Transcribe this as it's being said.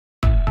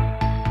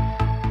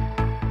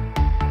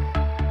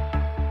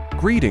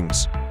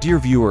Greetings, dear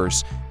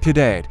viewers.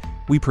 Today,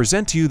 we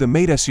present to you the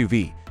Mate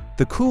SUV,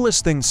 the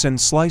coolest thing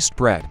since sliced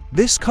bread.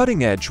 This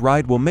cutting-edge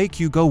ride will make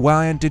you go wow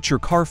and ditch your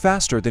car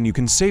faster than you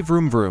can say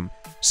vroom vroom,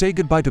 say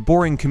goodbye to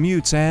boring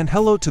commutes and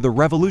hello to the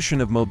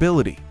revolution of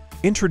mobility.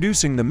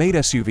 Introducing the Mate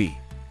SUV,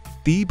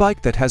 the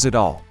e-bike that has it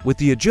all, with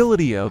the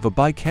agility of a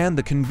bike and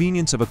the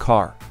convenience of a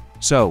car.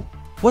 So,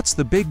 what's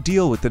the big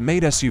deal with the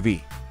Mate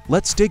SUV?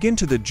 Let's dig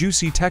into the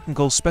juicy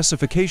technical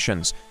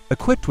specifications.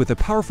 Equipped with a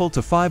powerful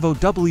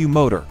 250W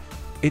motor,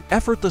 it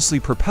effortlessly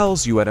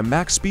propels you at a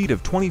max speed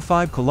of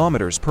 25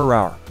 km per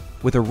hour.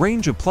 With a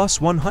range of plus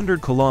 100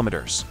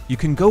 km, you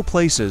can go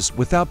places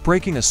without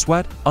breaking a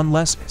sweat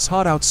unless it's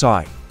hot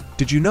outside.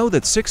 Did you know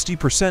that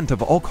 60%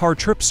 of all car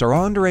trips are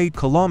under 8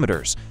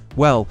 km?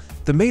 Well,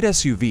 the Mate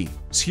SUV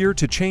is here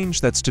to change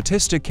that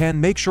statistic and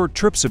make short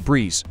trips a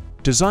breeze.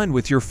 Designed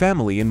with your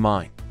family in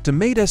mind, the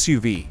Mate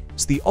SUV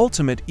is the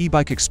ultimate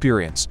e-bike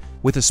experience.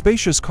 With a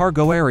spacious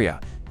cargo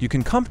area, you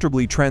can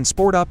comfortably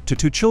transport up to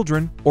 2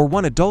 children or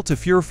 1 adult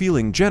if you're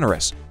feeling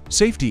generous.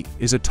 Safety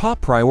is a top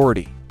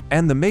priority,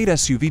 and the Mate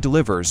SUV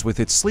delivers with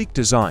its sleek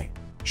design,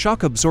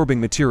 shock-absorbing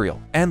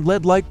material, and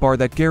LED light bar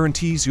that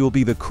guarantees you'll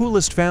be the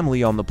coolest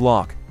family on the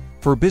block.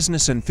 For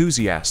business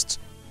enthusiasts,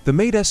 the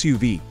Mate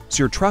SUV is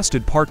your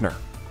trusted partner.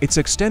 Its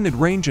extended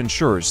range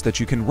ensures that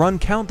you can run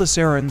countless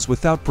errands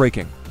without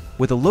braking.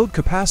 With a load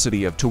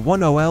capacity of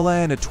 210L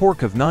and a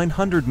torque of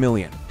 900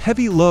 Nm,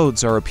 heavy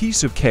loads are a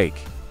piece of cake.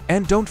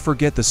 And don't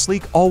forget the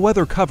sleek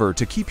all-weather cover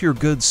to keep your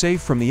goods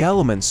safe from the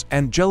elements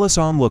and jealous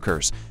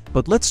onlookers.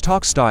 But let's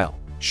talk style,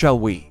 shall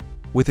we?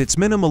 With its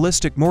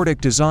minimalistic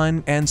Nordic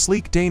design and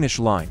sleek Danish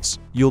lines,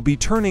 you'll be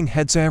turning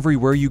heads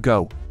everywhere you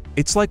go.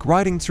 It's like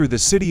riding through the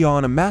city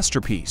on a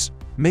masterpiece,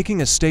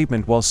 making a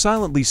statement while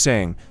silently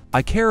saying,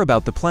 I care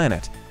about the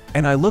planet,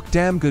 and I look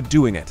damn good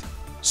doing it.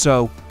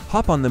 So,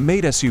 hop on the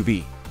Mate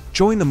SUV,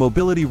 join the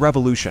mobility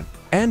revolution,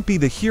 and be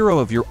the hero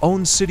of your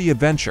own city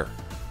adventure.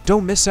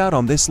 Don't miss out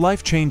on this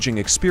life-changing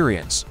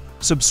experience.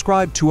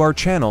 Subscribe to our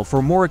channel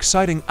for more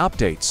exciting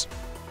updates.